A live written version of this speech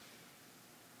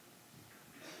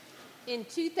In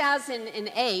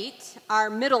 2008,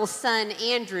 our middle son,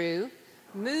 Andrew,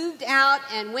 moved out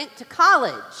and went to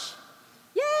college.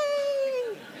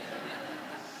 Yay!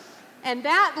 And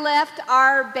that left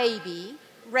our baby,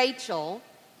 Rachel,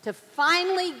 to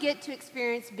finally get to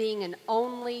experience being an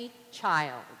only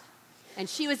child. And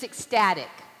she was ecstatic.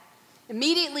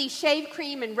 Immediately, shave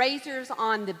cream and razors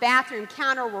on the bathroom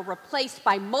counter were replaced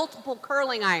by multiple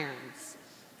curling irons.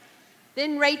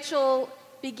 Then Rachel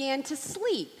began to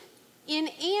sleep in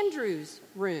Andrew's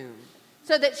room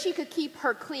so that she could keep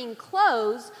her clean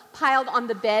clothes piled on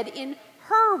the bed in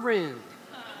her room.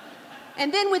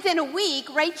 And then within a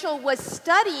week, Rachel was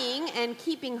studying and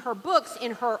keeping her books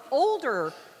in her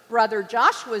older brother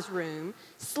Joshua's room,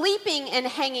 sleeping and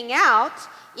hanging out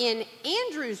in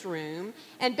Andrew's room,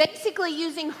 and basically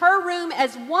using her room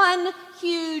as one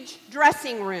huge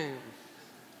dressing room.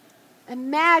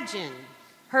 Imagine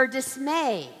her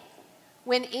dismay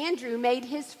when Andrew made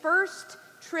his first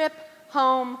trip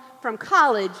home from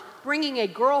college bringing a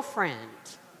girlfriend.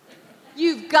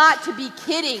 "You've got to be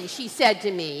kidding," she said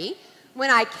to me, when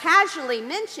I casually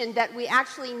mentioned that we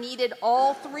actually needed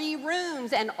all 3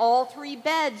 rooms and all 3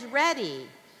 beds ready.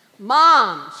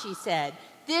 "Mom," she said,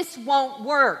 "this won't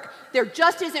work. There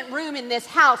just isn't room in this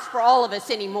house for all of us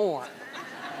anymore."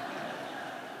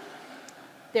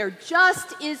 There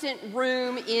just isn't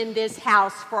room in this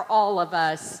house for all of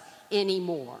us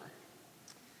anymore.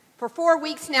 For 4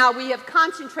 weeks now, we have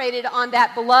concentrated on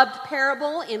that beloved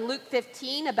parable in Luke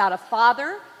 15 about a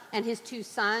father and his 2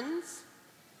 sons.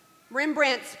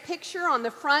 Rembrandt's picture on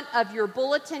the front of your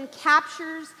bulletin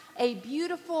captures a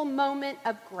beautiful moment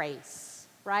of grace,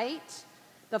 right?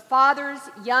 The father's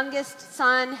youngest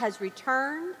son has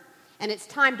returned, and it's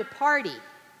time to party.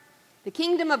 The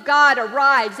kingdom of God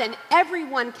arrives, and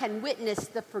everyone can witness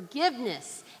the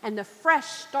forgiveness and the fresh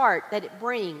start that it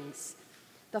brings.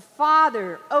 The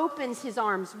Father opens his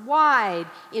arms wide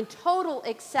in total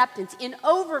acceptance, in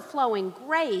overflowing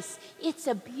grace. It's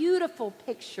a beautiful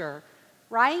picture,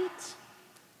 right?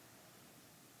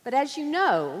 But as you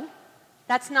know,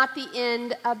 that's not the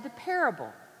end of the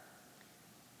parable.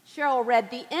 Cheryl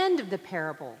read the end of the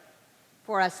parable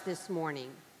for us this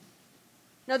morning.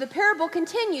 No, the parable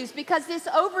continues because this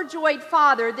overjoyed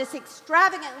father, this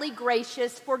extravagantly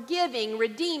gracious, forgiving,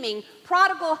 redeeming,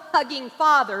 prodigal-hugging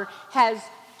father has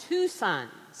 2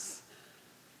 sons.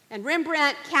 And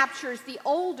Rembrandt captures the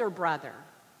older brother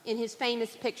in his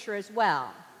famous picture as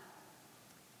well.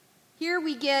 Here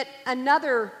we get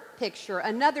another picture,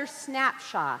 another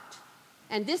snapshot.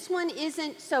 And this one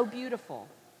isn't so beautiful.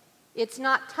 It's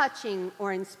not touching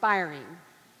or inspiring.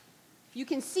 You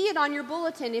can see it on your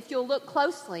bulletin if you'll look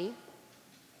closely.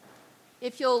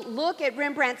 If you'll look at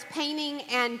Rembrandt's painting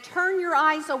and turn your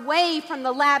eyes away from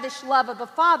the lavish love of the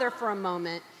father for a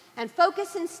moment and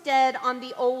focus instead on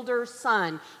the older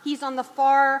son. He's on the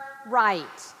far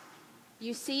right. Do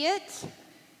you see it?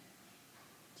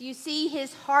 Do you see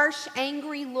his harsh,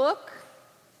 angry look?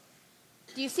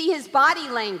 Do you see his body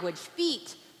language,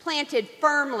 feet planted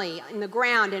firmly in the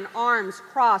ground and arms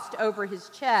crossed over his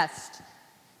chest?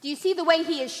 Do you see the way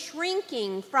he is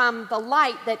shrinking from the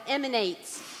light that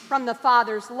emanates from the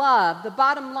Father's love? The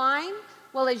bottom line,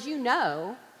 well, as you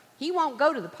know, he won't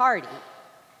go to the party.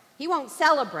 He won't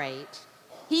celebrate.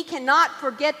 He cannot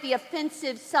forget the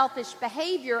offensive, selfish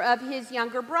behavior of his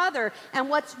younger brother. And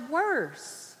what's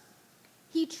worse,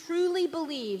 he truly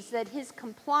believes that his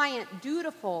compliant,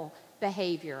 dutiful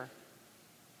behavior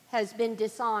has been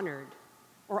dishonored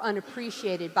or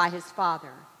unappreciated by his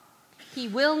father. He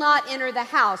will not enter the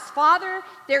house. "Father,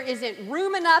 there isn't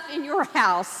room enough in your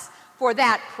house for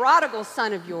that prodigal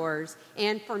son of yours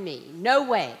and for me. No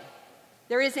way.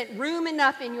 There isn't room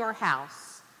enough in your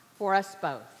house for us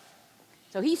both."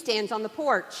 So he stands on the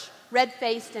porch,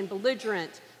 red-faced and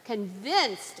belligerent,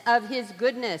 convinced of his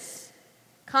goodness,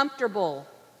 comfortable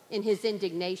in his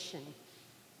indignation.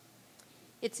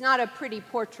 It's not a pretty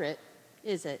portrait,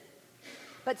 is it?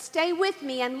 But stay with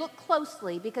me and look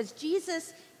closely, because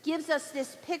Jesus gives us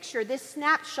this picture, this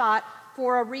snapshot,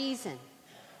 for a reason.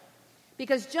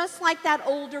 Because just like that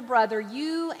older brother,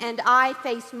 you and I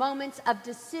face moments of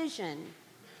decision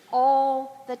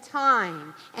all the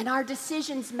time. And our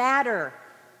decisions matter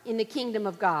in the kingdom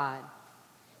of God.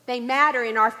 They matter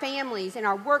in our families, in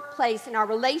our workplace, in our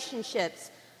relationships.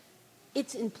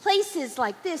 It's in places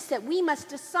like this that we must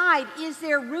decide, is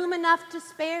there room enough to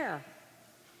spare?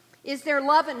 Is there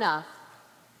love enough?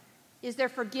 Is there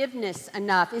forgiveness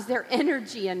enough? Is there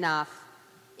energy enough?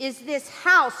 Is this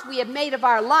house we have made of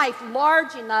our life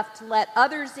large enough to let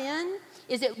others in?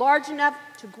 Is it large enough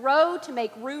to grow, to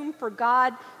make room for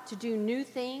God to do new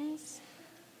things?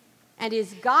 And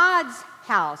is God's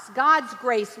house, God's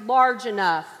grace, large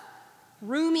enough,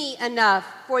 roomy enough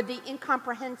for the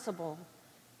incomprehensible,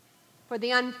 for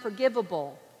the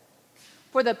unforgivable,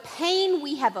 for the pain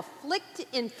we have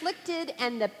inflicted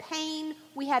and the pain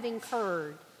we have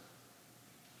incurred?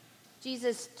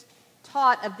 Jesus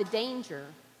taught of the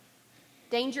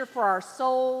danger for our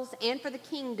souls and for the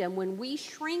kingdom when we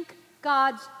shrink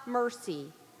God's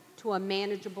mercy to a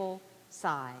manageable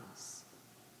size.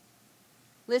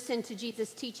 Listen to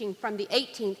Jesus' teaching from the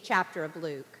 18th chapter of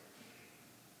Luke.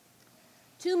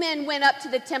 2 men went up to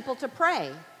the temple to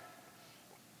pray,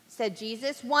 said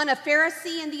Jesus, one a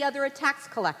Pharisee and the other a tax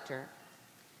collector.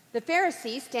 The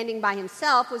Pharisee, standing by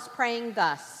himself, was praying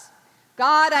thus: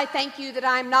 God, I thank you that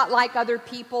I am not like other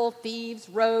people, thieves,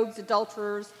 rogues,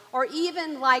 adulterers, or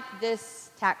even like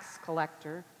this tax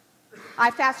collector.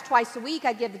 I fast twice a week.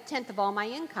 I give 1/10 of all my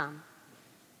income.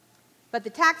 But the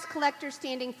tax collector,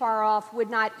 standing far off, would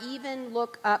not even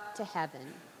look up to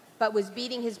heaven, but was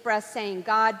beating his breast, saying,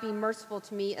 God, be merciful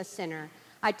to me, a sinner.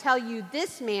 I tell you,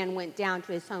 this man went down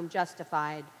to his home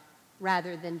justified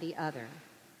rather than the other.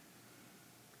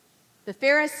 The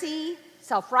Pharisee,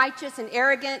 self-righteous and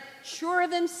arrogant, sure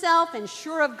of himself and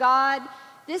sure of God,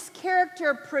 this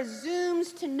character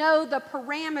presumes to know the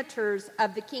parameters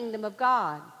of the kingdom of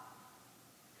God.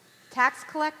 Tax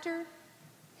collector,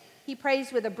 he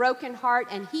prays with a broken heart,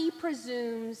 and he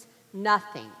presumes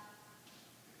nothing.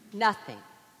 Nothing.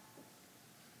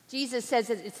 Jesus says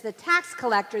that it's the tax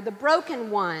collector, the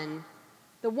broken one,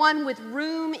 the one with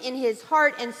room in his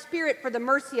heart and spirit for the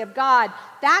mercy of God.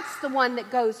 That's the one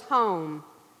that goes home,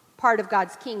 part of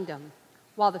God's kingdom.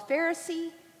 While the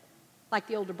Pharisee, like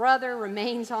the older brother,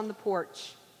 remains on the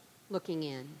porch looking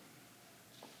in.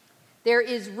 There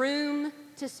is room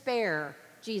to spare,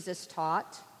 Jesus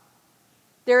taught.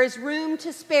 There is room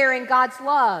to spare in God's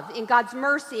love, in God's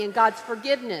mercy, in God's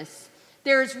forgiveness.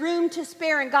 There is room to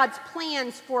spare in God's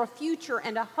plans for a future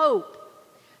and a hope.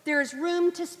 There is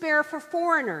room to spare for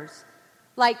foreigners,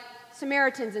 like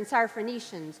Samaritans and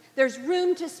Syrophoenicians. There's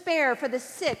room to spare for the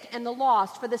sick and the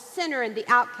lost, for the sinner and the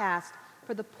outcast,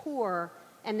 for the poor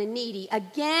and the needy.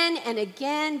 Again and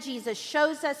again, Jesus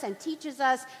shows us and teaches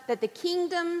us that the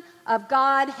kingdom of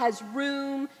God has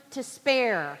room to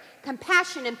spare,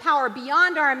 compassion and power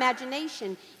beyond our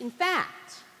imagination. In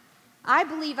fact, I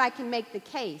believe I can make the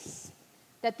case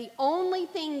that the only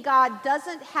thing God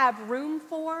doesn't have room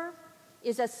for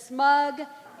is a smug,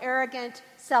 arrogant,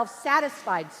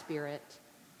 self-satisfied spirit,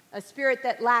 a spirit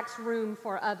that lacks room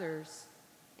for others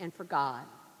and for God.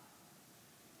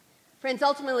 Friends,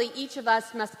 ultimately, each of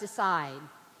us must decide,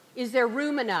 is there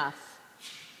room enough?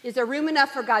 Is there room enough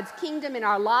for God's kingdom in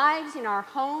our lives, in our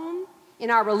home,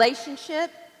 in our relationship?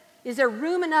 Is there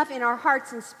room enough in our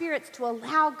hearts and spirits to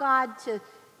allow God to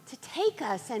take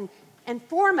us and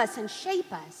form us and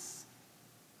shape us?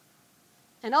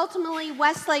 And ultimately,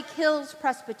 Westlake Hills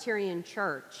Presbyterian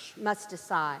Church must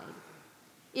decide,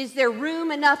 is there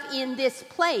room enough in this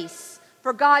place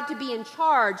for God to be in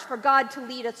charge, for God to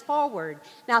lead us forward?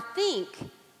 Now think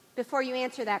before you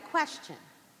answer that question.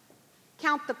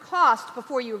 Count the cost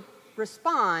before you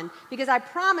respond, because I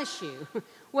promise you,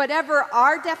 whatever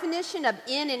our definition of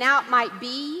in and out might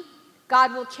be,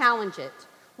 God will challenge it.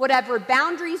 Whatever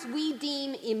boundaries we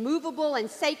deem immovable and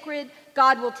sacred,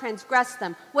 God will transgress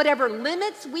them. Whatever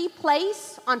limits we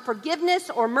place on forgiveness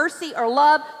or mercy or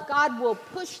love, God will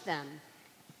push them.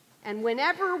 And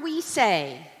whenever we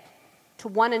say to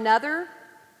one another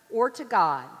or to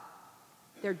God,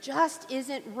 there just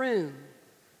isn't room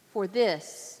for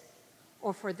this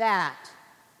or for that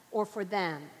or for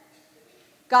them,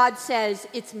 God says,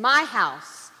 it's my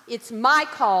house, it's my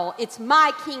call, it's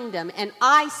my kingdom, and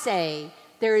I say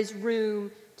there is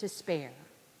room to spare.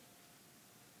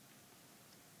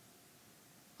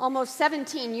 Almost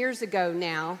 17 years ago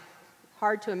now,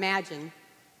 hard to imagine,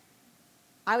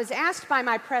 I was asked by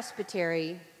my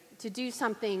presbytery to do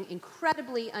something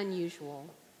incredibly unusual.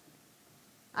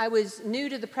 I was new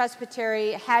to the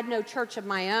presbytery, had no church of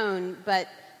my own, but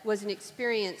was an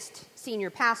experienced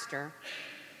senior pastor.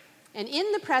 And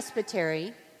in the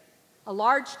presbytery, a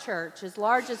large church, as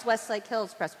large as Westlake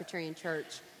Hills Presbyterian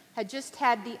Church, had just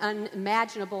had the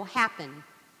unimaginable happen.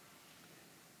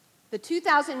 The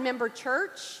 2,000-member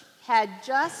church had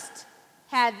just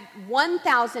had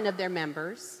 1,000 of their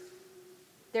members,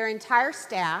 their entire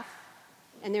staff,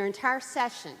 and their entire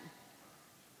session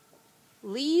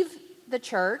leave the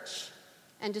church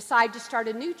and decide to start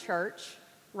a new church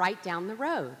right down the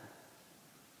road.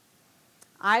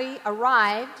 I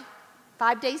arrived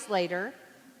 5 days later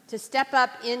to step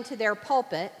up into their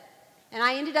pulpit, and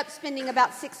I ended up spending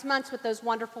about 6 months with those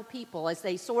wonderful people as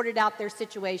they sorted out their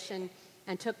situation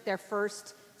and took their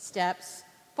first steps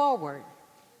forward.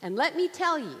 And let me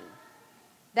tell you,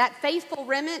 that faithful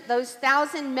remnant, those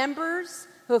 1,000 members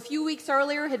who a few weeks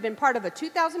earlier had been part of a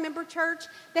 2,000-member church,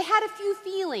 they had a few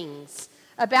feelings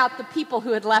about the people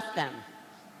who had left them,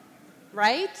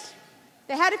 right?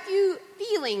 They had a few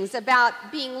feelings about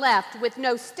being left with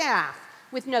no staff,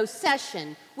 with no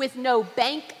session, with no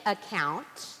bank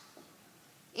account,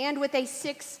 and with a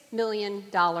 $6 million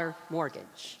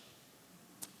mortgage.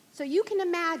 So you can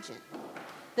imagine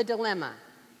the dilemma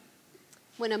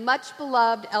when a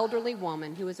much-beloved elderly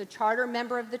woman who was a charter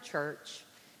member of the church,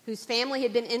 whose family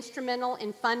had been instrumental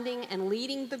in funding and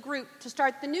leading the group to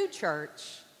start the new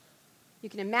church, you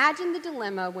can imagine the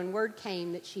dilemma when word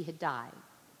came that she had died.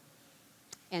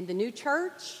 And the new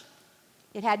church,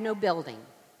 it had no building.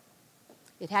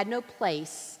 It had no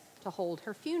place to hold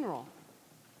her funeral.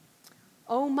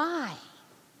 Oh my.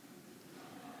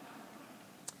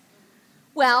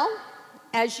 Well,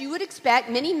 as you would expect,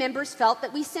 many members felt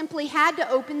that we simply had to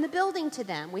open the building to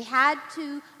them. We had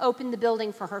to open the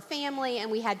building for her family, and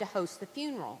we had to host the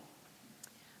funeral.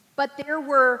 But there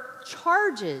were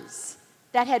charges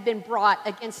that had been brought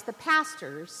against the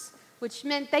pastors, which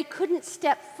meant they couldn't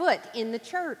step foot in the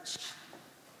church.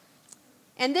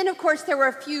 And then, of course, there were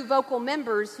a few vocal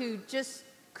members who just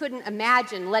couldn't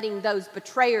imagine letting those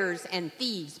betrayers and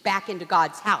thieves back into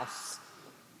God's house.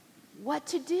 What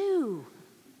to do?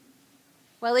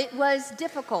 Well, it was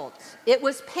difficult, it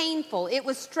was painful, it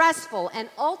was stressful, and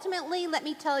ultimately, let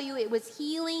me tell you, it was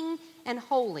healing and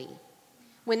holy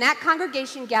when that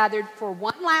congregation gathered for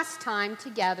one last time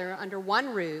together under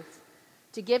one roof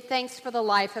to give thanks for the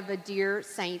life of a dear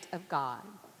saint of God.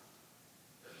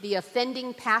 The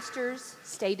offending pastors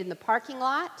stayed in the parking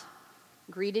lot,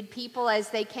 greeted people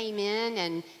as they came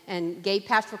in, and gave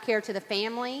pastoral care to the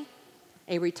family.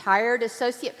 A retired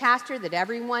associate pastor that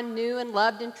everyone knew and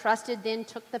loved and trusted then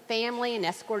took the family and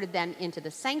escorted them into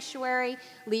the sanctuary,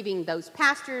 leaving those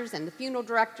pastors and the funeral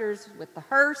directors with the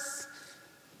hearse.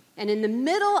 And in the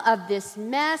middle of this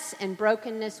mess and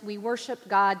brokenness, we worshiped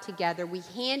God together. We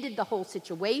handed the whole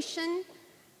situation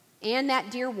and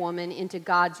that dear woman into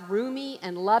God's roomy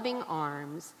and loving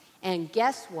arms. And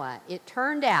guess what? It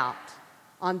turned out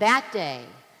on that day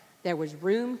there was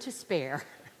room to spare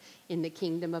in the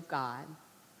kingdom of God,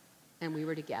 and we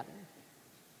were together.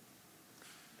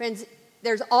 Friends,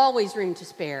 there's always room to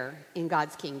spare in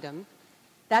God's kingdom.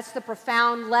 That's the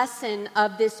profound lesson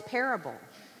of this parable.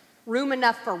 Room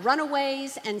enough for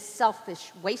runaways and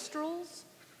selfish wastrels,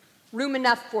 room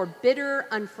enough for bitter,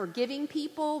 unforgiving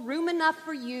people, room enough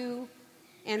for you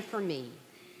and for me.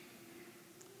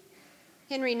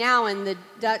 Henry Nouwen, the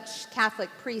Dutch Catholic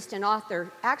priest and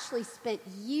author, actually spent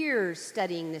years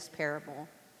studying this parable.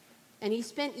 And he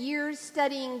spent years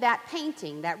studying that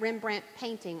painting, that Rembrandt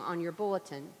painting on your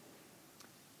bulletin.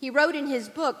 He wrote in his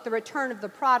book, The Return of the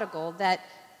Prodigal, that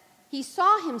he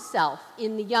saw himself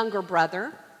in the younger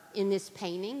brother in this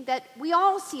painting, that we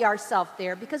all see ourselves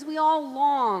there because we all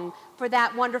long for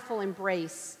that wonderful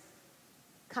embrace,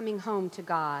 coming home to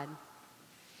God.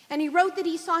 And he wrote that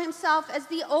he saw himself as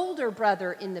the older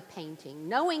brother in the painting,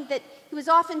 knowing that he was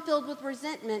often filled with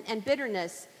resentment and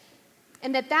bitterness,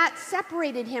 and that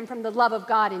separated him from the love of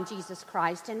God in Jesus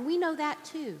Christ, and we know that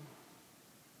too.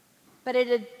 But at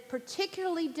a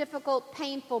particularly difficult,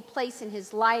 painful place in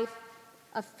his life,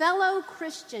 a fellow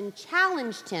Christian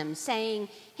challenged him, saying,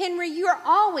 "Henry, you are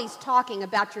always talking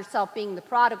about yourself being the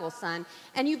prodigal son,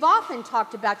 and you've often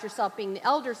talked about yourself being the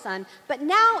elder son, but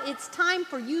now it's time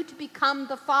for you to become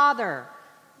the father.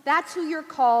 That's who you're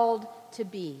called to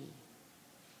be."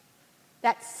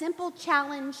 That simple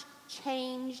challenge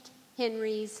changed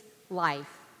Henry's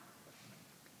life.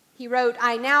 He wrote,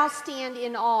 "I now stand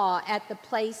in awe at the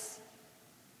place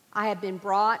I have been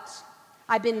brought.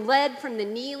 I've been led from the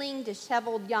kneeling,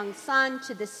 disheveled young son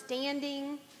to the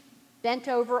standing,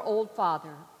 bent-over old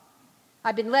father.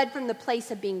 I've been led from the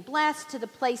place of being blessed to the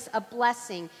place of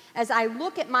blessing. As I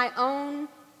look at my own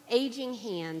aging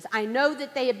hands, I know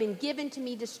that they have been given to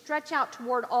me to stretch out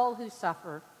toward all who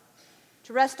suffer,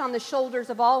 to rest on the shoulders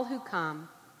of all who come,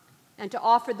 and to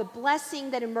offer the blessing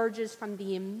that emerges from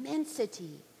the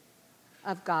immensity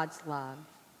of God's love."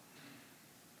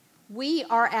 We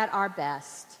are at our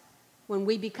best when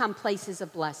we become places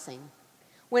of blessing,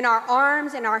 when our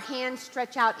arms and our hands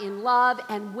stretch out in love,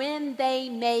 and when they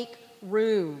make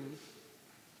room.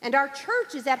 And our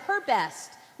church is at her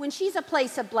best when she's a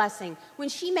place of blessing, when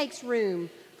she makes room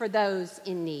for those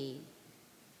in need.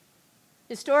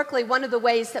 Historically, one of the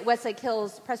ways that Westlake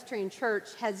Hills Presbyterian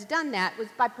Church has done that was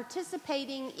by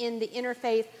participating in the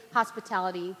Interfaith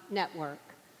Hospitality Network,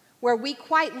 where we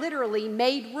quite literally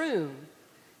made room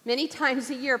many times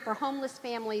a year for homeless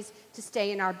families to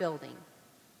stay in our building.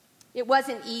 It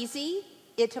wasn't easy.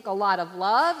 It took a lot of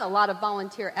love, a lot of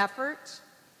volunteer effort.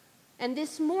 And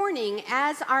this morning,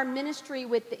 as our ministry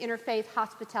with the Interfaith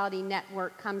Hospitality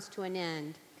Network comes to an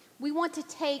end, we want to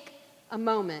take a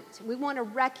moment. We want to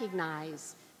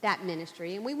recognize that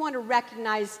ministry, and we want to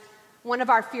recognize one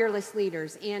of our fearless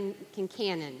leaders, Ann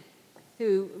Kincannon,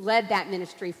 who led that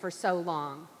ministry for so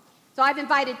long. So I've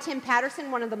invited Tim Patterson,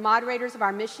 one of the moderators of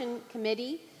our mission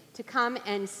committee, to come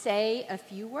and say a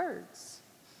few words.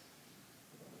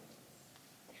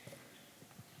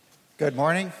 Good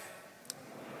morning.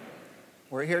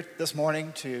 We're here this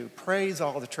morning to praise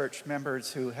all the church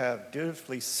members who have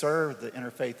dutifully served the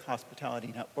Interfaith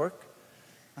Hospitality Network,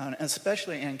 and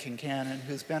especially Ann Kincannon,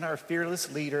 who's been our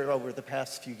fearless leader over the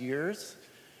past few years.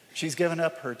 She's given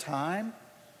up her time,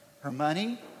 her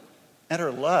money, and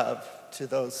her love to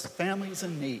those families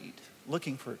in need,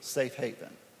 looking for safe haven.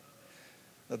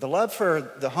 The love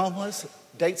for the homeless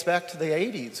dates back to the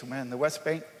 80s when the West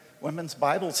Bank Women's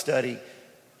Bible Study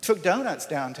took donuts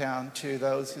downtown to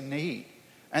those in need.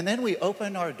 And then we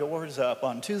opened our doors up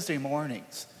on Tuesday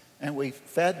mornings, and we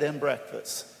fed them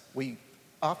breakfast. We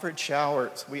offered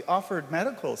showers. We offered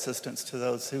medical assistance to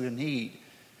those who in need.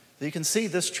 So you can see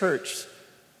this church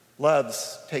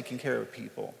loves taking care of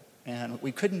people, and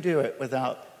we couldn't do it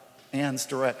without Ann's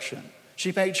direction.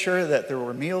 She made sure that there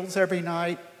were meals every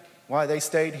night while they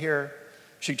stayed here.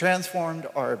 She transformed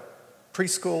our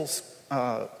preschool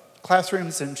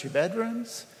classrooms into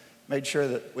bedrooms, made sure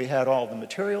that we had all the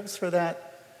materials for that,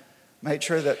 made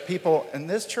sure that people in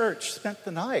this church spent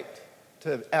the night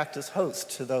to act as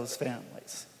hosts to those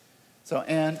families. So,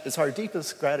 Ann, it's our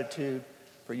deepest gratitude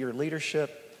for your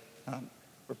leadership.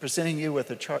 We're presenting you with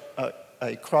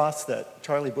a cross that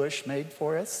Charlie Bush made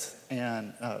for us,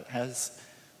 and has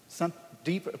some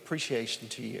deep appreciation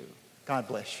to you. God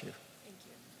bless you.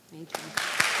 Thank you.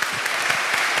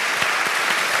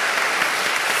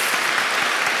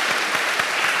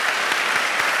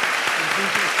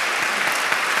 Thank you.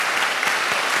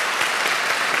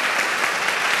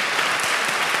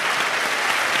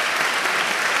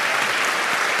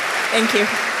 Thank you.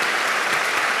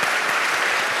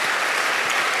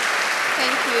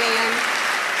 Thank you, Ann.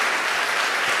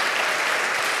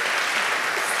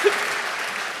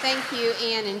 Thank you,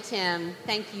 Ann and Tim.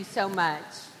 Thank you so much.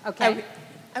 Okay.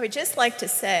 I would just like to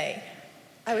say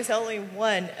I was only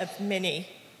one of many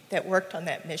that worked on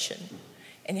that mission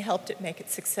and helped it make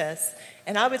it success.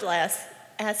 And I would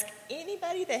ask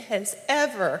anybody that has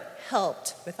ever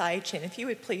helped with IHN, if you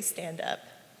would please stand up.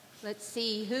 Let's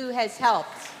see who has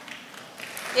helped.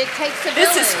 It takes a village.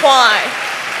 This is why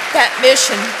that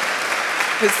mission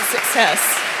was a success.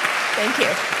 Thank you.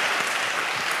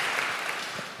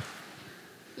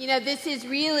 You know, this is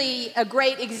really a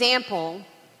great example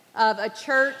of a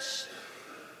church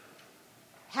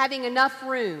having enough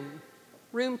room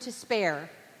to spare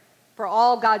for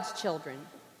all God's children.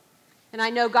 And I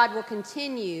know God will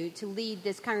continue to lead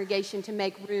this congregation to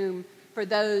make room for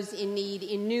those in need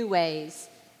in new ways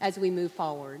as we move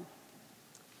forward.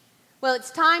 Well,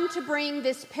 it's time to bring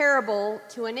this parable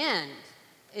to an end.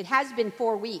 It has been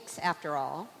 4 weeks, after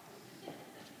all.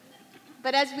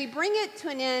 But as we bring it to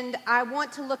an end, I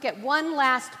want to look at one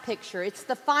last picture. It's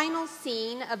the final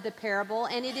scene of the parable,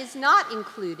 and it is not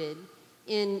included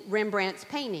in Rembrandt's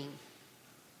painting.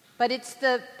 But it's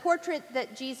the portrait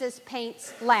that Jesus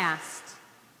paints last.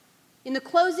 In the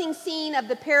closing scene of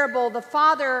the parable, the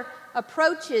father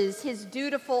approaches his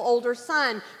dutiful older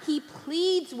son. He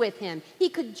pleads with him. He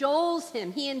cajoles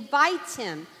him. He invites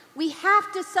him. We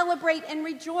have to celebrate and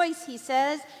rejoice, he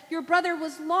says. Your brother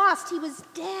was lost. He was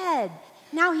dead.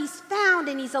 Now he's found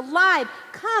and he's alive.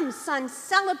 Come, son,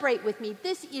 celebrate with me.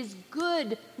 This is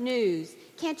good news.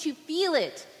 Can't you feel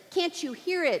it? Can't you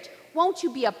hear it? Won't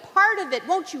you be a part of it?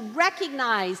 Won't you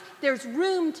recognize there's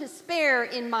room to spare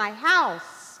in my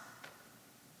house?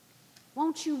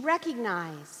 Won't you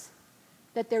recognize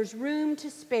that there's room to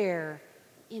spare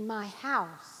in my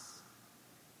house?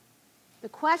 The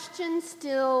question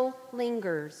still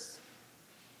lingers.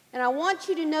 And I want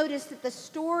you to notice that the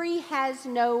story has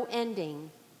no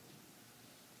ending.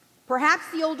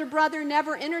 Perhaps the older brother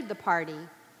never entered the party,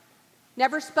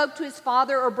 never spoke to his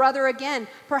father or brother again.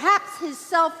 Perhaps his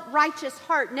self-righteous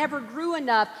heart never grew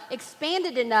enough,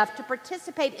 expanded enough to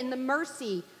participate in the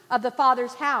mercy of the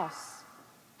Father's house.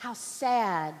 How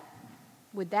sad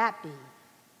would that be?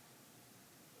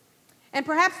 And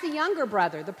perhaps the younger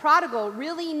brother, the prodigal,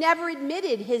 really never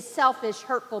admitted his selfish,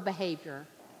 hurtful behavior.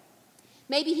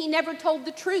 Maybe he never told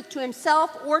the truth to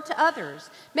himself or to others.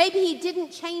 Maybe he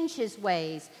didn't change his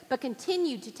ways, but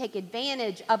continued to take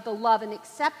advantage of the love and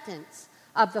acceptance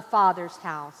of the Father's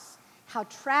house. How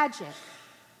tragic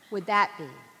would that be?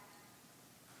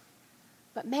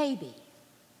 But maybe,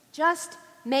 just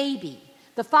maybe,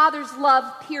 the Father's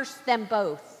love pierced them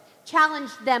both,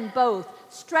 challenged them both,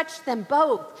 stretched them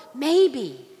both.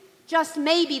 Maybe, just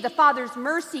maybe, the Father's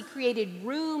mercy created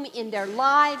room in their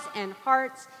lives and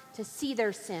hearts to see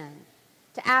their sin,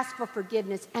 to ask for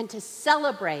forgiveness, and to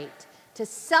celebrate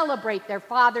their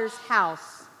Father's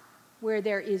house where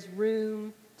there is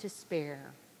room to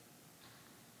spare.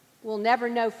 We'll never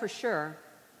know for sure.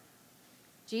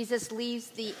 Jesus leaves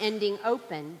the ending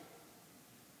open.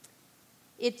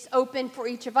 It's open for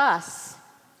each of us,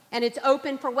 and it's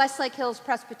open for Westlake Hills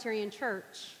Presbyterian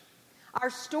Church. Our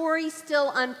story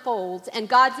still unfolds, and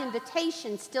God's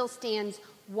invitation still stands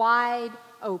wide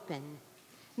open.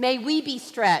 May we be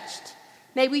stretched.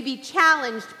 May we be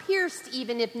challenged, pierced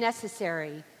even if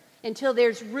necessary, until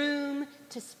there's room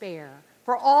to spare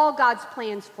for all God's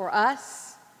plans for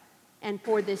us and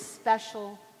for this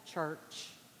special church.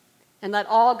 And let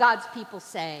all God's people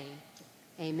say,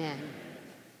 amen.